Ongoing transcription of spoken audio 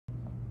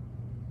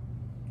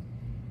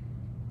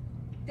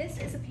This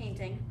is a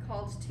painting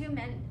called Two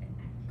Men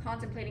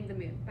Contemplating the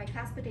Moon by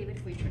Caspar David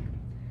Friedrich.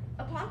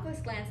 Upon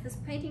first glance, this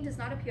painting does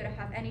not appear to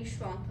have any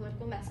strong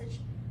political message.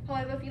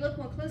 However, if you look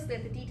more closely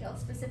at the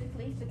details,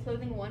 specifically the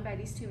clothing worn by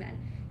these two men,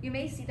 you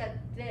may see that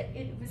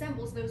it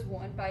resembles those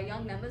worn by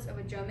young members of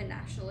a German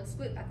nationalist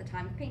group at the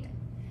time of painting.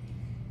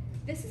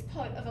 This is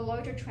part of a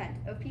larger trend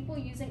of people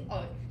using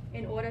art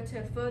in order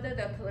to further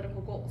their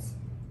political goals.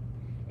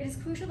 It is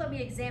crucial that we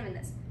examine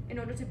this in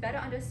order to better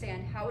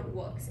understand how it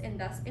works and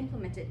thus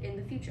implement it in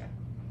the future.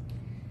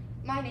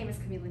 My name is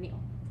Camila Neal.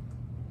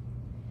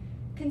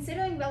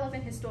 Considering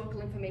relevant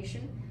historical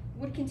information,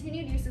 would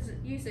continued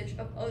usage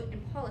of art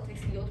in politics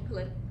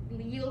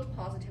yield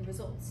positive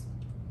results?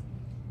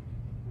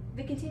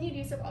 The continued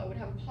use of art would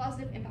have a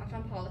positive impact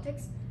on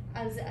politics,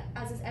 as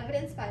is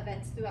evidenced by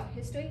events throughout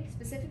history,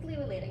 specifically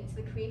relating to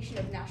the creation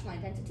of national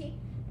identity,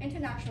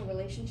 international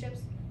relationships,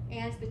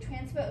 and the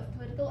transfer of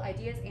political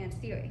ideas and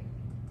theory.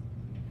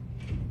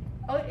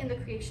 Art in the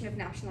creation of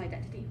national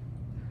identity.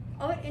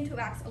 Art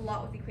interacts a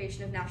lot with the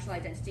creation of national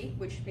identity,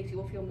 which makes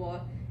people feel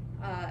more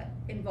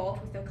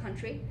involved with their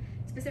country,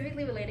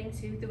 specifically relating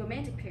to the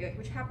Romantic period,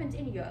 which happened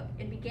in Europe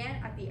and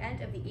began at the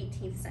end of the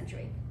 18th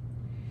century.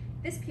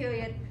 This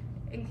period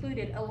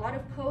included a lot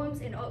of poems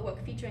and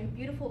artwork featuring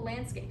beautiful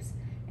landscapes,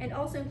 and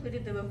also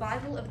included the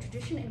revival of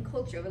tradition and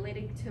culture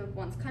relating to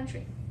one's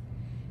country.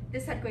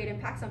 This had great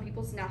impacts on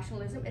people's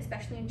nationalism,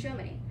 especially in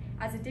Germany,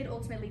 as it did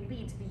ultimately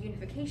lead to the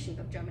unification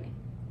of Germany.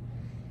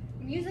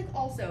 Music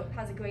also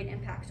has a great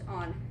impact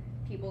on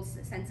people's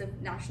sense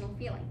of national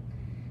feeling.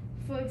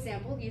 For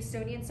example, the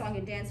Estonian Song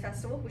and Dance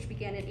Festival, which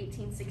began in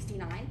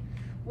 1869,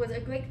 was a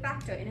great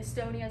factor in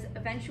Estonia's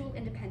eventual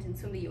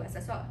independence from the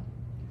USSR.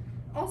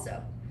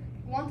 Also,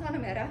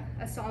 Guantanamera,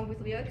 a song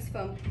with lyrics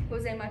from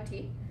José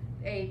Martí,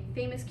 a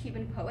famous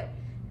Cuban poet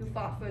who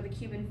fought for the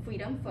Cuban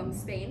freedom from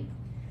Spain,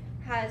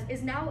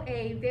 is now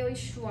a very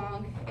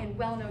strong and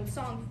well-known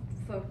song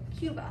for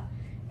Cuba,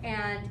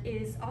 and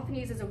is often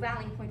used as a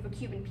rallying point for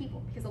Cuban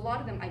people because a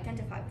lot of them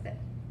identify with it.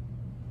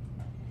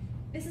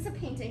 This is a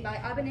painting by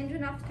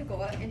Abanindranath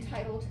Tagore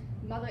entitled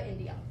Mother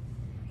India.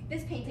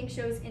 This painting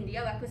shows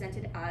India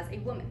represented as a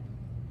woman.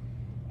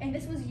 And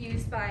this was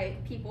used by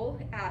people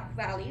at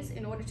rallies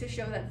in order to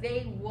show that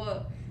they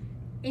were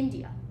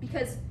India,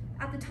 because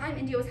at the time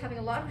India was having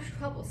a lot of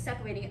trouble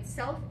separating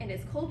itself and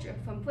its culture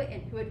from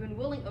Britain, who had been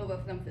ruling over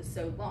them for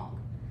so long.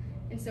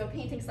 And so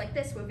paintings like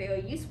this were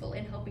very useful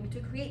in helping to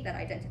create that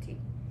identity.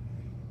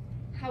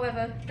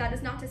 However, that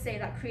is not to say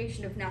that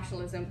creation of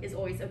nationalism is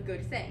always a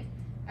good thing,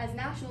 as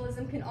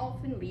nationalism can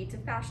often lead to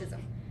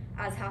fascism,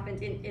 as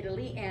happened in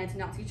Italy and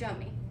Nazi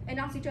Germany. In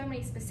Nazi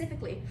Germany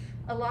specifically,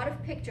 a lot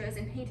of pictures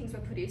and paintings were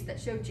produced that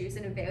showed Jews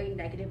in a very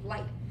negative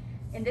light,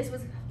 and this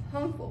was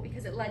harmful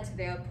because it led to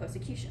their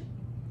persecution.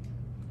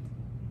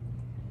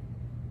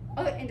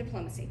 Art and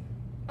diplomacy.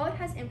 Art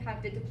has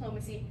impacted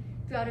diplomacy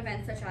throughout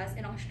events such as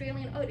an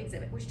Australian art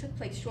exhibit, which took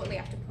place shortly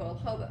after Pearl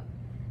Harbor.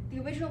 The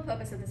original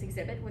purpose of this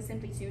exhibit was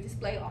simply to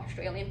display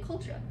Australian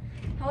culture.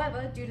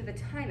 However, due to the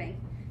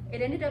timing,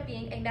 it ended up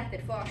being a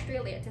method for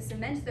Australia to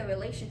cement their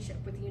relationship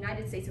with the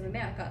United States of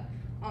America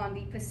on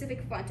the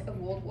Pacific front of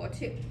World War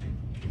II.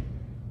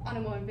 On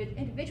a more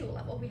individual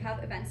level, we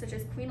have events such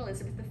as Queen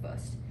Elizabeth I,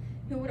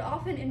 who would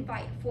often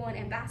invite foreign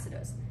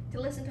ambassadors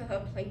to listen to her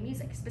play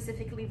music,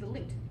 specifically the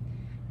lute.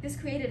 This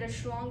created a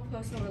strong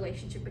personal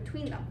relationship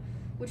between them,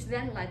 which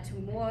then led to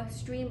more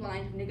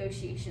streamlined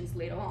negotiations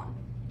later on.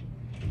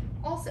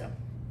 Also,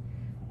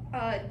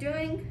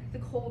 during the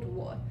Cold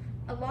War,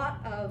 a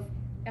lot of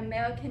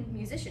American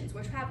musicians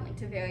were traveling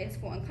to various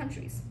foreign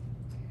countries.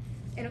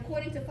 And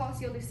according to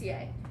Faucio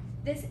Lussier,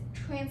 this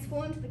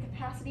transformed the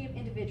capacity of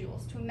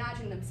individuals to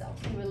imagine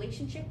themselves in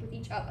relationship with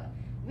each other,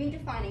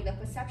 redefining the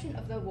perception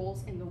of their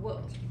roles in the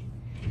world.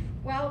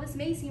 While this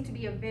may seem to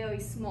be a very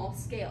small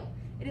scale,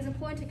 it is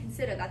important to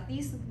consider that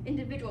these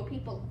individual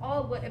people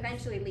are what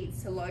eventually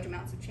leads to large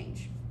amounts of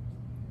change.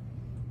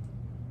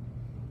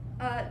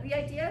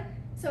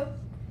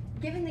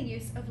 Given the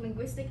use of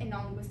linguistic and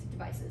non-linguistic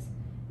devices,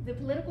 the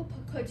political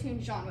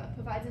cartoon genre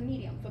provides a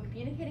medium for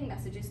communicating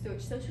messages through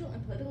which social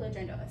and political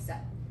agenda are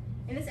set,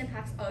 and this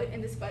impacts art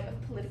and the spread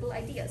of political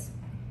ideas.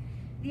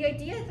 The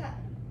idea that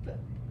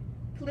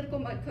political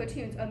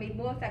cartoons are made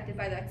more effective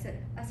by their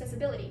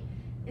accessibility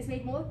is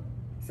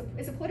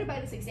supported by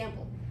this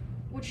example,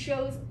 which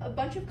shows a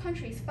bunch of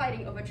countries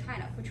fighting over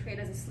China, portrayed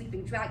as a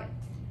sleeping dragon.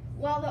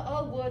 While there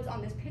are words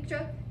on this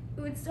picture, it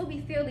would still be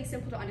fairly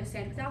simple to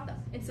understand without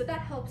them, and so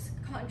that helps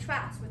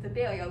contrast with the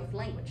barrier with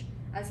language,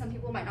 as some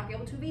people might not be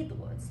able to read the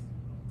words.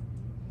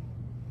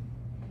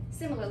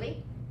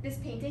 Similarly, this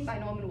painting by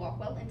Norman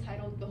Rockwell,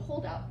 entitled The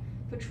Holdout,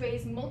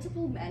 portrays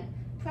multiple men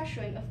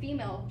pressuring a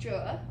female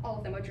juror, all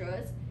of them are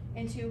jurors,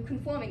 into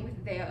conforming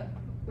with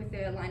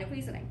their line of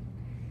reasoning.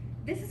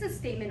 This is a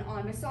statement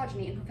on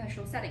misogyny in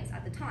professional settings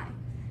at the time,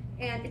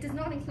 and it does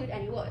not include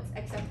any words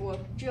except for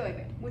jury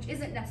room, which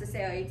isn't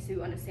necessary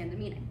to understand the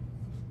meaning.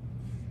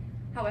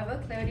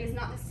 However, clarity is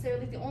not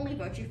necessarily the only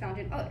virtue found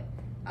in art,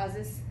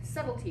 as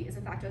subtlety is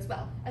a factor as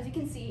well, as you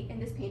can see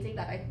in this painting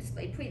that I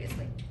displayed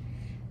previously.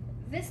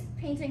 This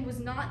painting was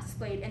not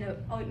displayed in an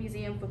art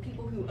museum for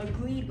people who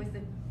agreed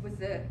with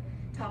the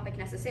topic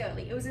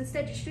necessarily. It was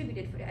instead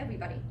distributed for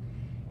everybody.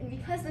 And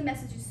because the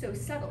message is so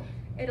subtle,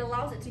 it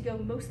allows it to go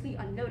mostly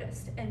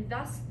unnoticed, and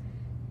thus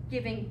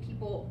giving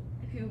people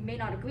who may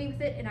not agree with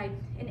it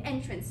an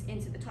entrance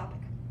into the topic.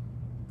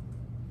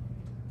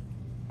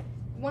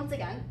 Once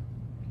again,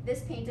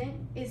 this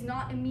painting is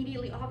not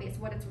immediately obvious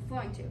what it's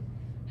referring to.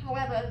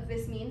 However,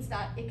 this means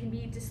that it can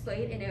be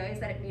displayed in areas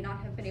that it may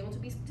not have been able to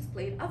be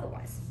displayed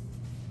otherwise.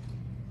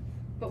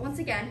 But once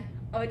again,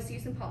 art's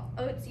use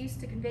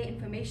to convey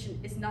information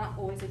is not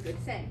always a good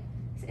thing.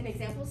 In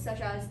examples such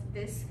as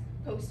this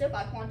poster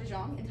by Huan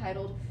Dezhong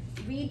entitled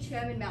 "Read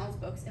Chairman Mao's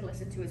Books and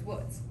Listen to His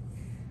Words."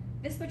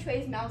 This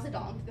portrays Mao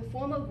Zedong, the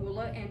former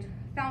ruler and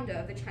founder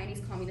of the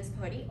Chinese Communist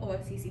Party, or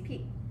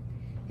CCP.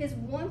 His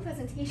warm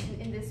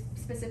presentation in this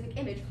specific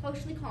image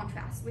harshly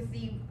contrasts with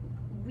the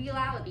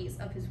realities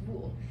of his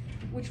rule,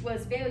 which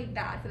was very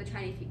bad for the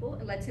Chinese people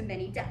and led to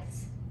many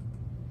deaths.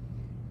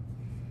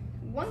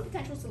 One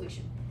potential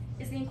solution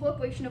is the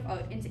incorporation of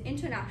art into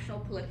international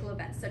political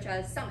events such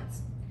as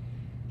summits.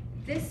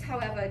 This,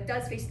 however,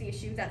 does face the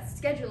issue that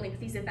scheduling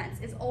these events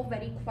is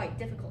already quite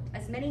difficult,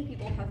 as many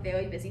people have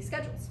very busy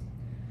schedules.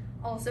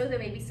 Also, there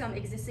may be some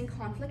existing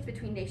conflict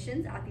between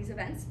nations at these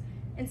events,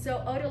 and so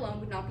art alone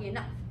would not be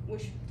enough,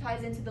 which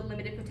ties into the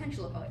limited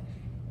potential of art.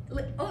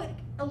 Art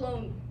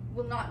alone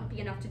will not be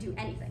enough to do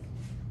anything.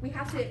 We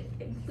have to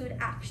include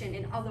action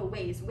in other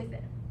ways with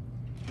it.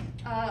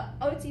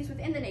 Arts used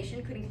within the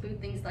nation could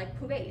include things like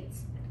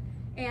parades.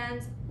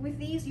 And with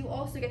these, you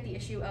also get the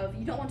issue of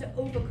you don't want to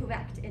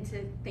overcorrect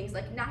into things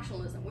like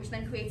nationalism, which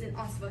then creates an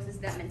us versus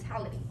them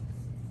mentality.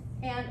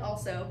 And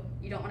also,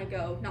 you don't want to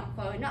go not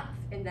far enough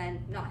and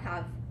then not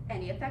have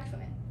any effect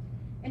from it.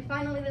 And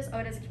finally, there's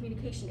art as a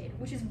communication aid,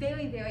 which is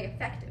very, very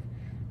effective.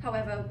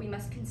 However, we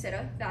must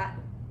consider that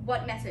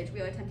what message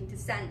we are attempting to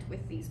send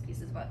with these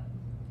pieces of art.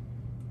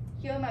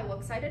 Here are my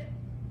works cited.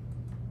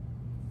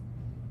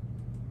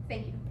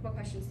 Thank you. What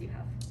questions do you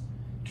have?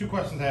 2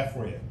 questions I have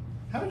for you.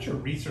 How did your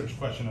research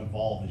question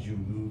evolve as you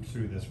moved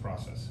through this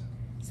process?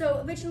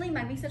 So originally,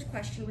 my research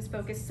question was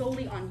focused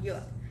solely on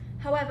Europe.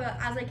 However,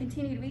 as I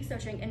continued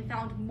researching and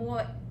found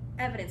more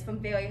evidence from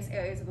various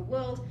areas of the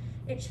world,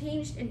 it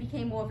changed and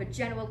became more of a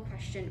general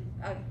question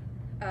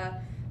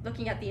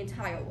looking at the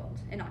entire world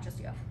and not just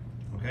Europe.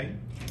 Okay.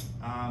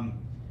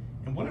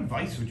 And what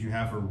advice would you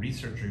have for a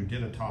researcher who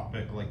did a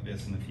topic like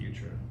this in the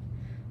future?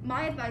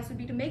 My advice would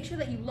be to make sure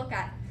that you look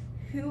at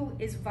who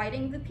is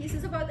writing the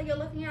pieces of art that you're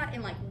looking at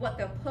and like what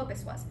their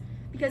purpose was.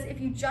 Because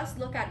if you just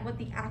look at what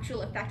the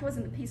actual effect was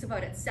in the piece of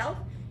art itself,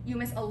 you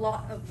miss a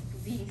lot of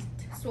the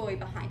story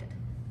behind it.